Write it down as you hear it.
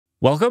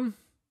Welcome.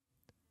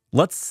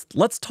 Let's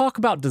talk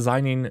about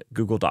designing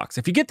Google Docs.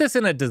 If you get this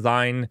in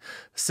a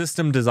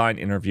system design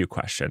interview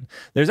question,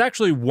 there's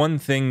actually one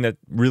thing that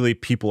really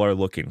people are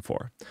looking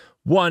for.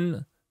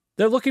 One,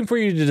 they're looking for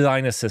you to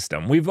design a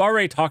system. We've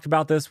already talked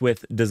about this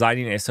with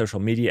designing a social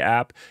media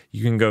app.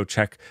 You can go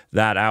check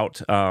that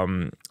out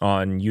on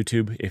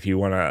YouTube if you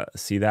want to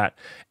see that.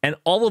 And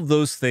all of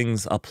those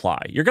things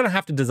apply. You're going to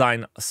have to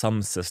design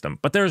some system,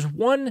 but there's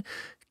one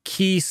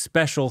key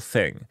special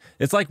thing.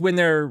 It's like when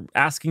they're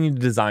asking you to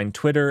design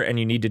Twitter and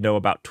you need to know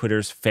about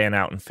Twitter's fan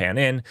out and fan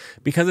in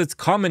because it's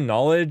common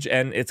knowledge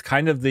and it's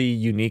kind of the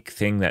unique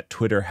thing that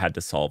Twitter had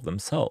to solve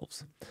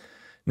themselves.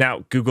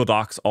 Now, Google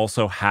Docs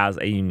also has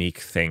a unique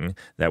thing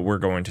that we're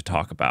going to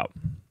talk about.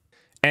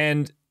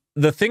 And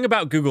the thing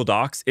about Google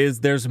Docs is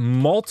there's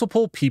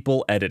multiple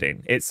people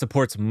editing. It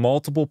supports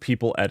multiple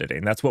people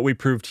editing. That's what we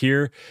proved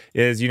here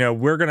is,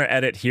 we're going to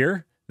edit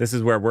here. This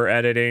is where we're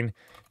editing.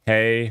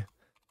 Hey,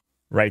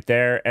 right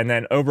there. And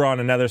then over on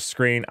another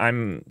screen,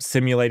 I'm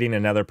simulating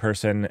another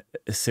person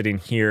sitting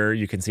here.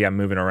 You can see I'm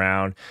moving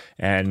around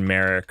and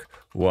Merrick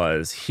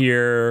was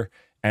here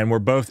and we're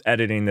both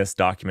editing this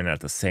document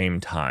at the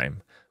same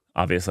time.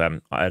 Obviously,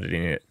 I'm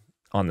editing it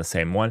on the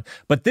same one,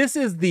 but this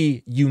is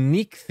the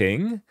unique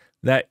thing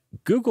that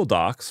Google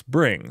Docs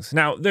brings.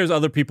 Now, there's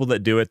other people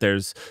that do it.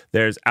 There's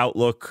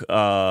Outlook.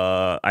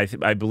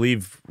 I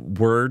believe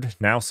Word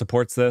now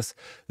supports this.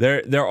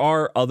 There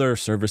are other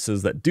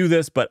services that do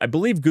this, but I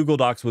believe Google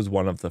Docs was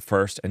one of the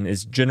first and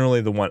is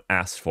generally the one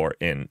asked for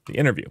in the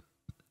interview.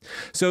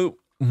 So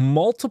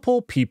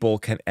multiple people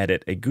can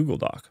edit a Google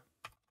Doc.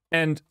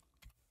 And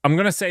I'm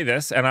going to say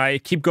this, and I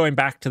keep going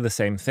back to the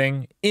same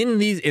thing. In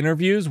these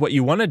interviews, what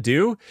you want to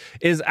do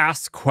is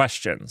ask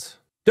questions.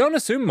 Don't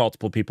assume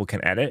multiple people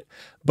can edit,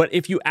 but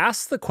if you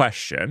ask the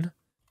question,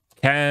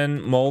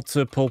 can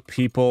multiple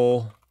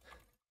people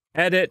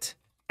edit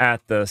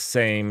at the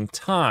same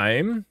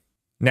time?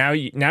 Now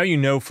you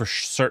know for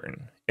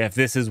certain if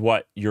this is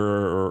what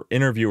your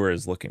interviewer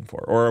is looking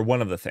for, or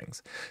one of the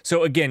things.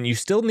 So again, you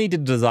still need to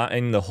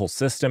design the whole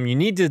system. You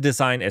need to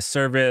design a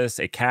service,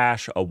 a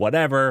cache, a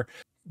whatever,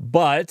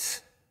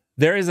 but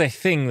there is a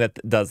thing that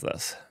does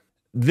this.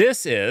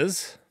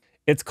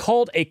 It's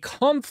called a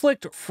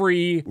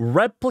conflict-free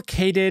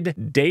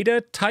replicated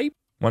data type.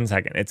 One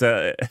second.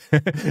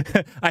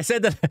 I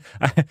said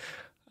that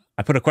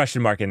I put a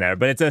question mark in there,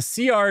 but it's a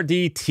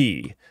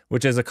CRDT,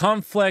 which is a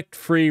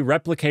conflict-free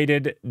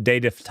replicated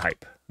data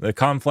type. The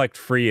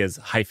conflict-free is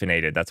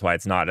hyphenated. That's why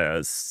it's not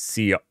a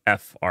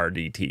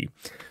CFRDT.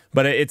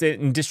 But it's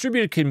in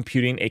distributed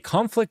computing, a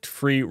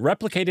conflict-free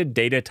replicated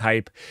data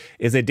type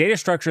is a data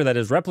structure that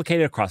is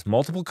replicated across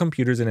multiple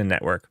computers in a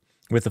network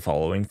with the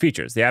following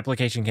features. The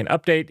application can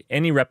update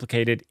any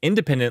replicated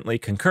independently,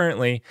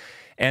 concurrently,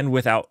 and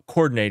without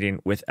coordinating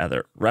with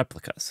other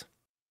replicas.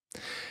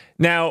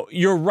 Now,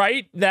 you're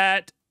right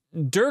that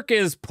Dirk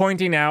is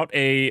pointing out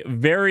a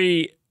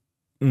very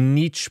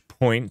niche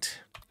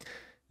point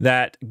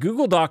that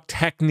Google Doc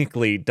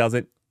technically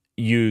doesn't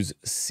use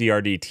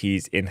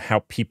CRDTs in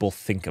how people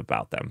think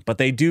about them, but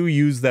they do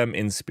use them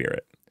in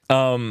spirit.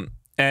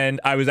 And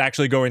I was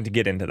actually going to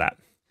get into that.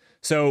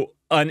 So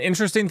an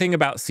interesting thing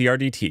about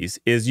CRDTs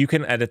is you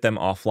can edit them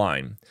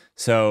offline.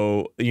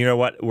 So you know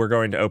what? We're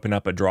going to open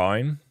up a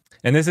drawing.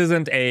 And this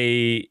isn't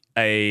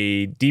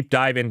a deep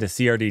dive into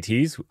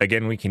CRDTs.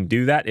 Again, we can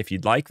do that if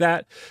you'd like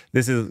that.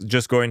 This is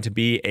just going to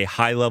be a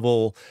high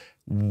level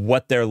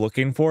what they're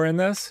looking for in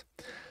this.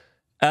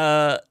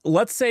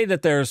 Let's say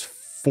that there's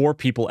 4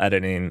 people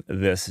editing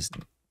this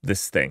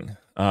thing.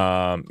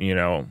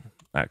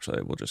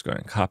 Actually, we'll just go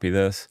ahead and copy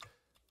this.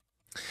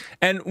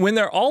 And when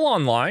they're all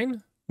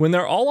online,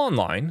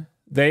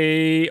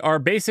 they are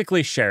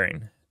basically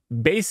sharing.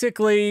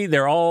 Basically,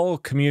 they're all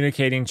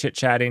communicating,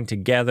 chit-chatting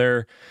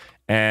together,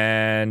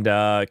 and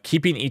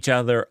keeping each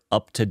other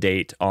up to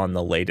date on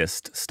the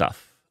latest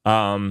stuff.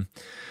 And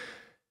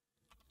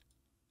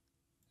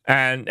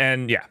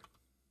yeah.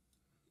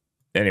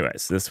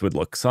 Anyways, this would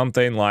look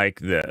something like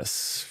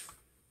this.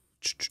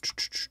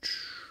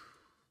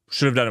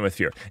 Should have done it with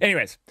fewer.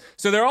 Anyways,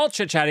 so they're all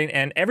chit-chatting,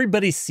 and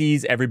everybody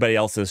sees everybody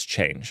else's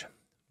change.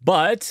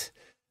 But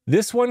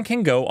this one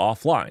can go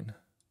offline.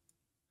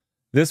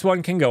 That's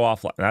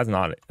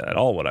not at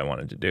all what I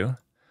wanted to do.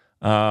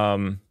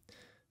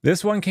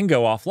 This one can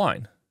go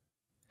offline.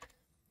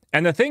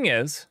 And the thing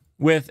is,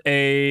 with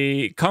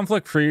a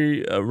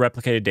conflict-free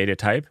replicated data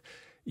type,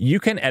 you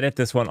can edit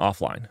this one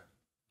offline.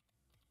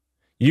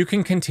 You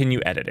can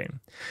continue editing.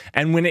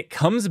 And when it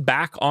comes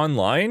back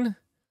online,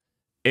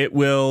 it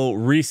will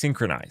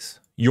resynchronize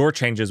your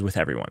changes with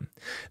everyone.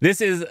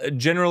 This is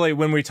generally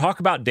when we talk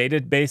about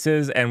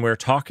databases and we're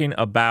talking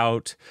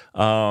about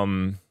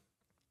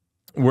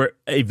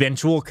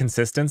eventual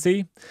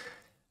consistency.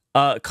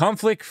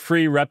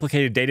 Conflict-free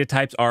replicated data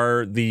types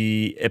are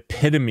the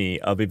epitome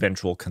of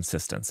eventual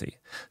consistency.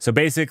 So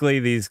basically,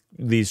 these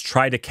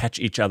try to catch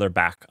each other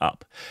back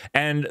up.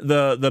 And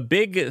the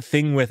big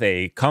thing with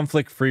a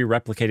conflict-free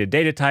replicated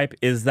data type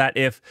is that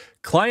if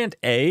client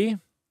A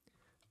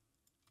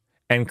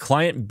and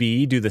client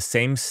B do the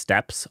same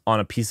steps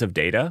on a piece of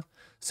data,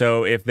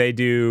 so if they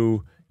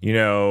do, you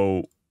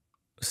know,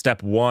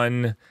 step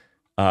 1,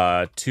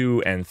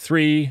 2, and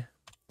 3,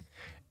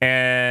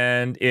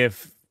 and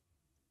if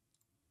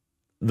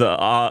the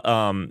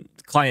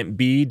client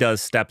B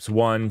does steps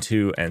 1,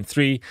 2, and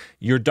 3,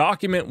 your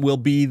document will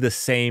be the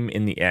same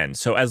in the end.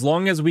 So as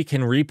long as we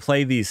can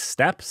replay these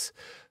steps,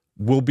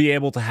 we'll be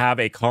able to have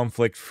a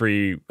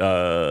conflict-free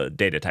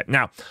data type.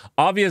 Now,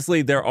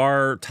 obviously, there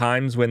are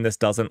times when this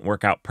doesn't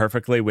work out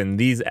perfectly, when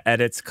these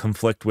edits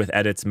conflict with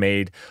edits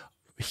made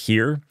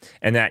here,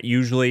 and that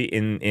usually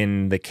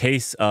in the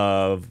case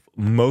of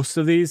most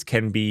of these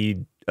can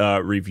be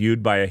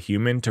reviewed by a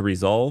human to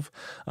resolve.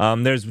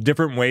 There's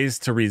different ways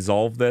to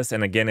resolve this,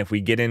 and again, if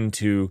we get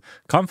into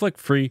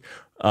conflict-free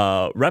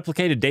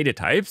replicated data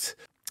types,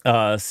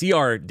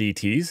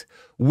 CRDTs,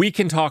 we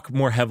can talk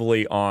more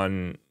heavily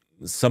on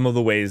some of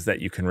the ways that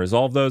you can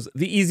resolve those.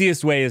 The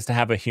easiest way is to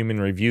have a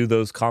human review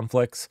those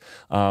conflicts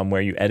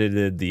where you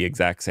edited the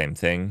exact same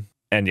thing.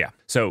 And yeah,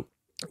 so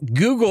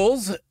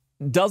Google's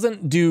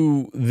doesn't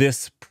do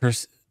this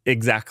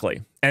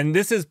exactly. And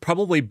this is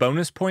probably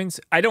bonus points.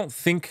 I don't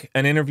think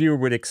an interviewer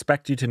would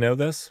expect you to know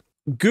this.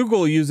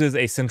 Google uses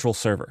a central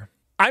server.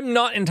 I'm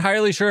not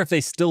entirely sure if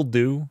they still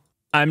do.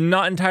 I'm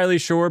not entirely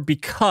sure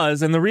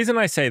because, and the reason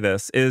I say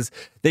this is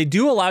they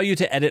do allow you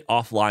to edit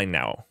offline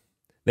now.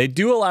 They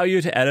do allow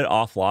you to edit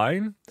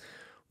offline,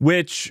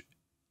 which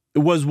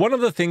was one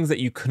of the things that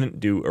you couldn't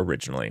do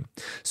originally.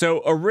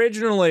 So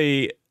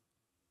originally,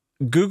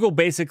 Google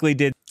basically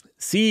did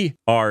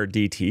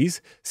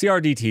CRDTs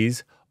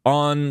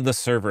on the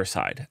server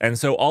side. And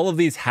so all of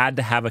these had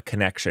to have a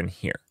connection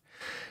here.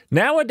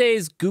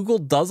 Nowadays, Google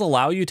does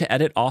allow you to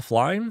edit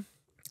offline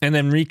and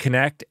then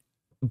reconnect,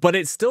 but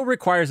it still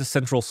requires a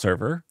central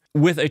server.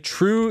 With a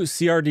true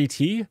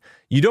CRDT,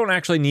 you don't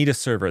actually need a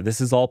server.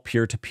 This is all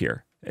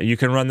peer-to-peer. You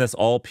can run this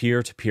all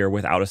peer-to-peer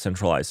without a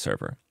centralized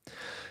server.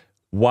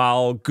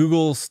 While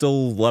Google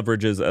still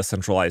leverages a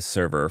centralized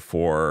server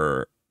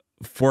for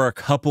a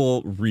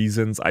couple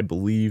reasons, I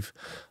believe.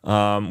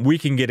 We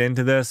can get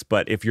into this,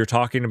 but if you're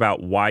talking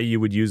about why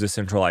you would use a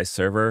centralized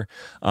server,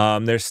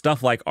 there's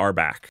stuff like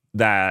RBAC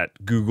that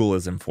Google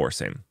is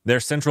enforcing. Their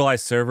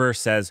centralized server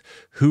says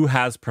who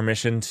has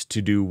permissions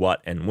to do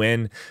what and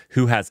when,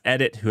 who has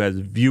edit, who has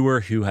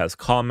viewer, who has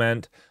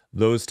comment,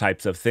 those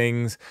types of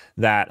things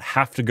that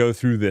have to go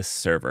through this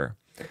server.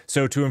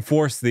 So to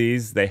enforce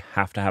these, they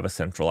have to have a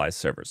centralized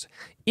servers.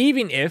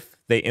 Even if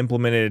they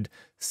implemented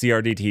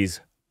CRDTs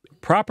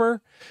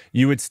proper,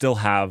 you would still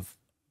have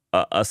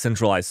a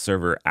centralized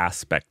server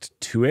aspect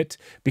to it,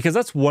 because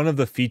that's one of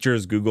the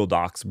features Google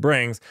Docs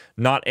brings.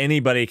 Not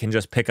anybody can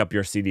just pick up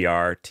your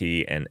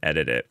CDRT and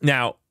edit it.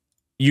 Now,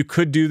 you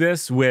could do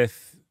this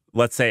with,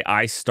 let's say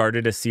I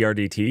started a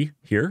CRDT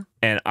here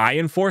and I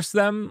enforce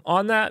them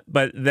on that,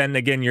 but then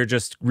again, you're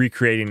just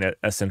recreating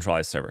a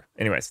centralized server.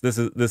 Anyways, this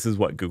is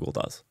what Google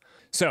does.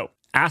 So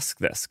ask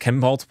this: can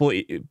multiple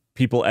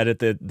people edit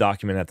the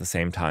document at the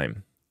same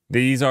time?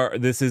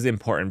 This is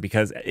important,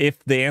 because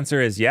if the answer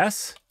is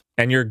yes,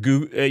 and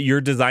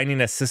you're designing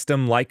a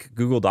system like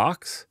Google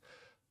Docs,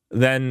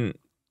 then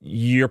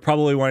you're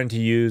probably wanting to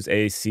use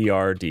a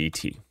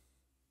CRDT.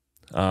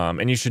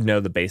 And you should know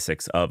the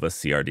basics of a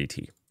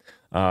CRDT,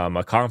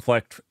 a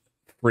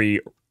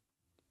conflict-free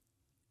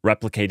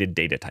replicated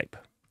data type.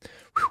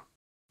 Whew.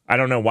 I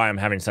don't know why I'm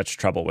having such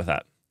trouble with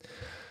that.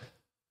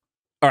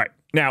 All right.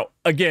 Now,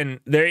 again,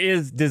 there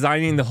is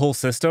designing the whole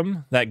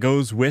system that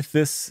goes with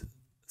this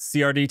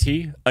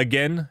CRDT,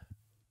 again,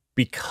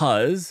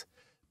 because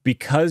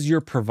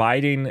you're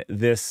providing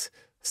this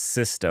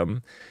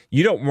system,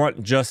 you don't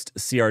want just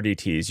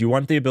CRDTs. You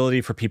want the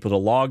ability for people to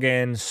log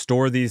in,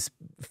 store these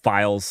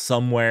files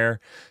somewhere.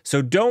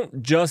 So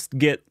don't just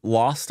get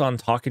lost on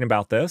talking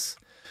about this,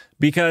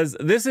 because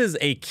this is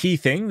a key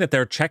thing that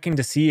they're checking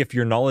to see if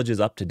your knowledge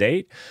is up to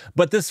date.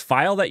 But this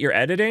file that you're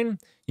editing,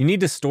 you need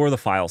to store the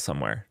file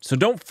somewhere. So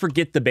don't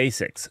forget the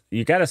basics.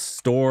 You got to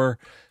store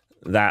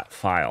that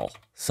file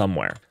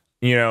somewhere.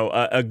 You know,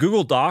 a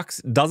Google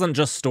Docs doesn't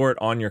just store it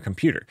on your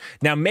computer.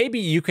 Now, maybe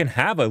you can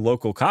have a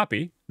local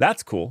copy.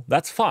 That's cool.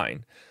 That's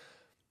fine.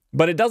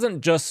 But it doesn't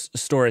just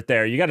store it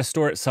there. You got to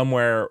store it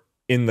somewhere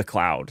in the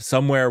cloud,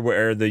 somewhere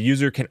where the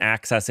user can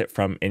access it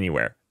from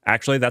anywhere.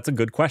 Actually, that's a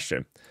good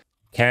question.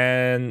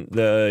 Can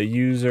the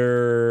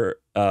user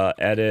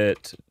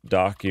edit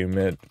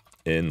document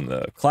in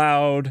the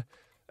cloud?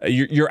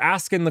 You're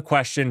asking the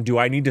question, do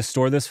I need to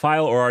store this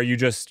file, or are you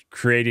just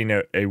creating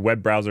a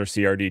web browser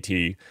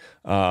CRDT?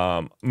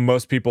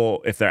 Most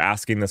people, if they're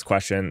asking this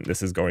question,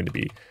 this is going to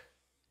be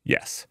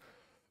yes.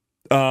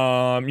 You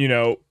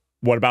know,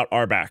 what about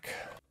RBAC?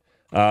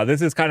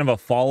 This is kind of a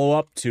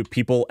follow-up to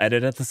people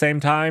edit at the same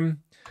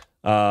time.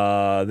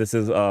 This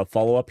is a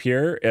follow-up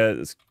here.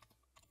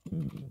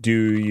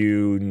 Do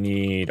you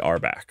need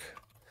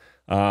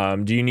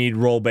RBAC? Do you need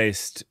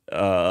role-based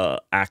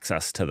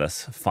access to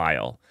this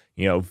file?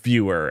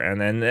 viewer,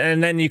 and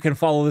then you can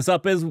follow this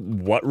up as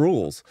what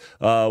roles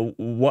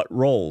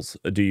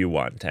do you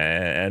want,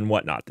 and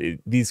whatnot.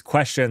 These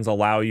questions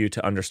allow you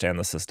to understand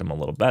the system a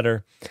little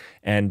better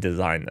and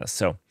design this.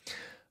 So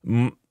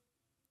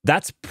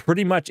that's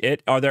pretty much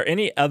it. Are there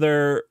any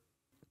other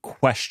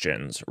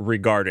questions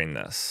regarding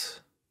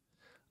this?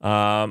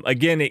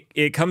 Again,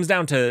 it comes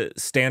down to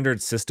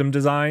standard system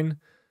design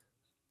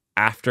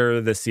after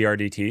the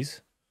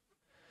CRDTs.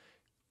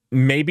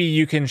 Maybe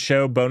you can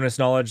show bonus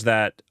knowledge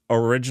that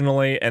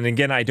originally, and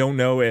again, I don't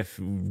know if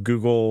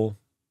Google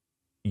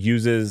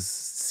uses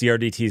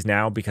CRDTs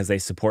now because they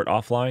support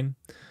offline.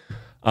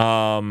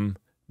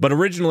 But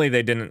originally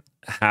they didn't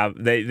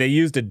have, they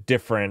used a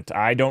different,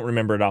 I don't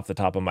remember it off the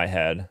top of my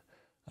head.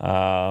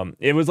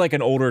 It was like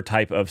an older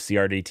type of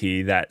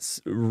CRDT that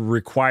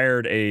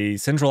required a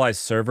centralized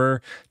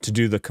server to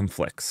do the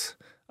conflicts.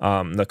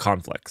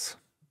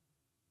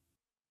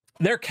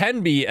 There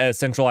can be a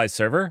centralized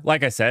server.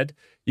 Like I said,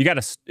 you got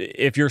to,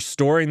 if you're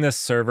storing this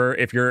server,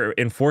 if you're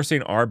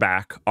enforcing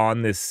RBAC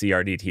on this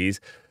CRDTs,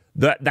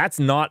 that's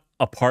not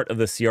a part of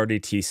the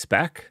CRDT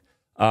spec.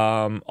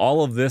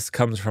 All of this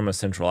comes from a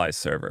centralized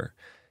server.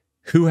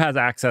 Who has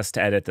access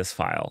to edit this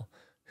file?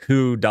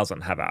 Who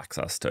doesn't have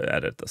access to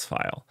edit this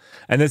file?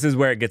 And this is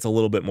where it gets a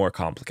little bit more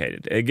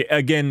complicated.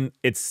 Again,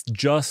 it's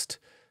just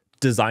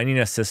designing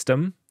a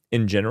system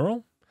in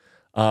general.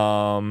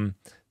 The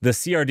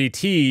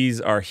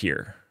CRDTs are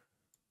here.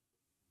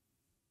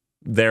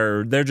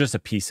 They're just a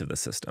piece of the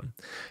system.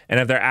 And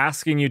if they're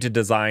asking you to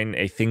design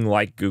a thing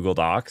like Google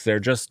Docs, they're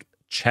just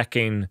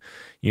checking,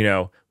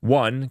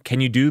 one, can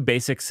you do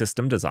basic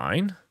system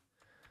design?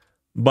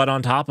 But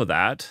on top of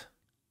that,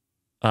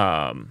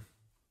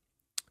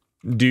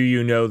 do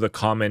you know the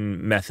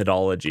common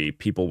methodology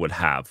people would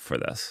have for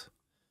this?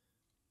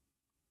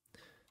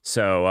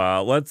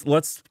 So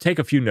let's take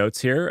a few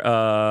notes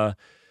here.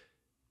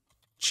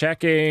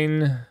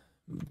 Checking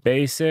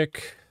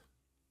basic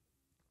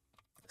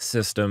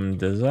system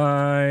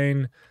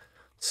design,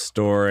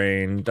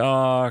 storing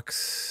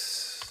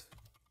docs,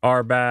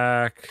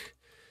 RBAC,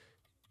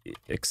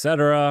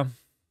 etc.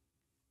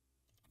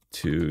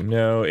 to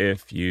know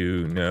if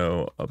you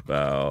know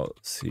about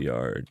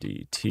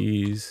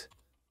CRDTs.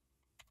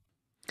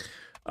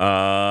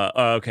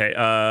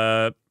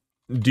 Okay.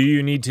 Do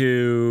you need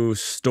to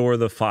store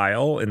the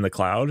file in the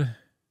cloud?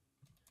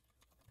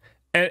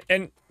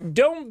 And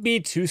don't be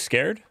too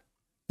scared.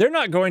 They're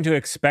not going to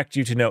expect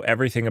you to know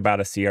everything about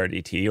a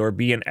CRDT or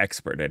be an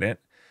expert in it.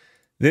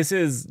 This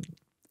is,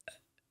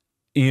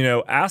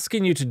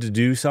 asking you to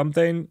do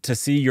something to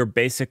see your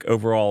basic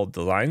overall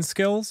design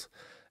skills,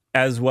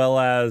 as well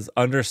as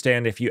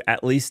understand if you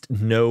at least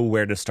know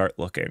where to start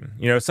looking.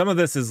 Some of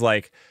this is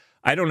like,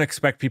 I don't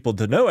expect people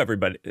to know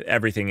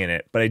everything in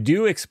it, but I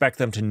do expect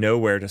them to know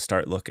where to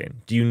start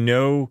looking. Do you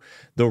know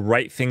the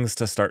right things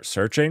to start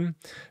searching?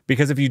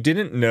 Because if you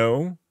didn't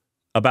know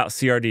about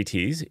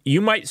CRDTs,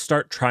 you might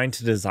start trying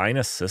to design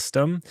a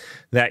system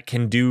that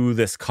can do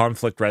this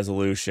conflict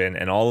resolution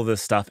and all of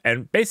this stuff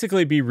and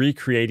basically be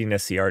recreating a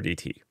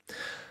CRDT.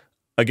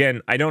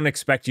 Again, I don't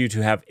expect you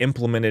to have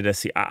implemented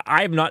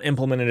I have not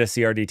implemented a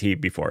CRDT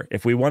before.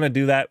 If we want to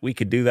do that, we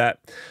could do that,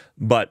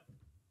 but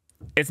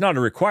it's not a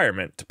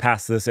requirement to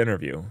pass this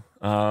interview.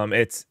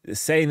 It's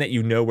saying that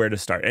you know where to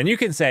start. And you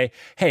can say,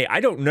 hey,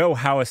 I don't know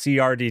how a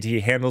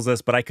CRDT handles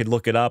this, but I could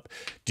look it up.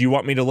 Do you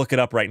want me to look it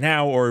up right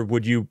now, or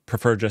would you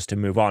prefer just to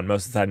move on?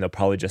 Most of the time, they'll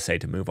probably just say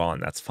to move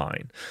on. That's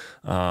fine.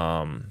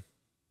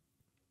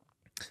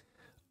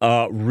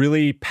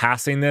 Really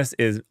passing this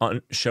is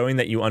showing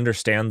that you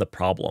understand the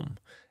problem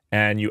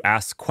and you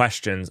ask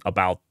questions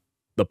about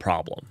the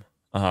problem.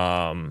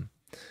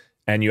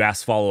 And you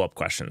ask follow-up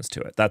questions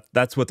to it.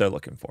 That's what they're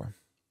looking for.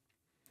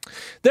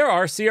 There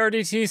are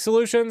CRDT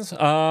solutions. There's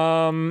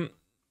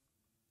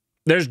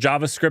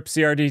JavaScript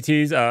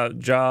CRDTs.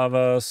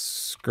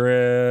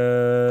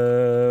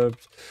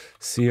 JavaScript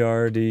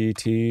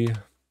CRDT.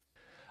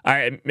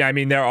 I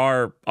mean, there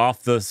are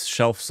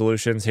off-the-shelf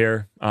solutions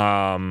here.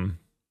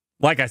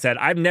 Like I said,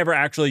 I've never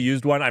actually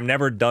used one. I've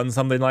never done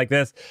something like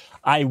this.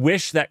 I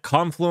wish that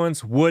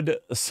Confluence would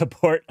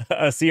support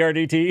a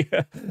CRDT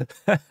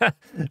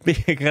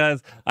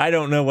because I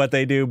don't know what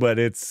they do, but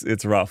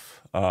it's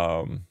rough.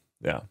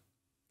 Yeah.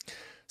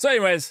 So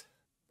anyways,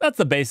 that's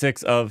the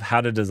basics of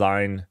how to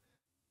design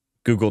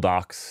Google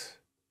Docs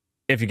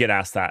if you get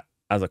asked that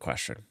as a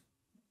question.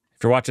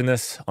 If you're watching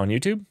this on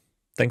YouTube,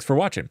 thanks for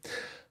watching.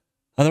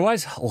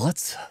 Otherwise,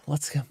 let's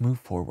move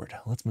forward.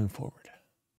 Let's move forward.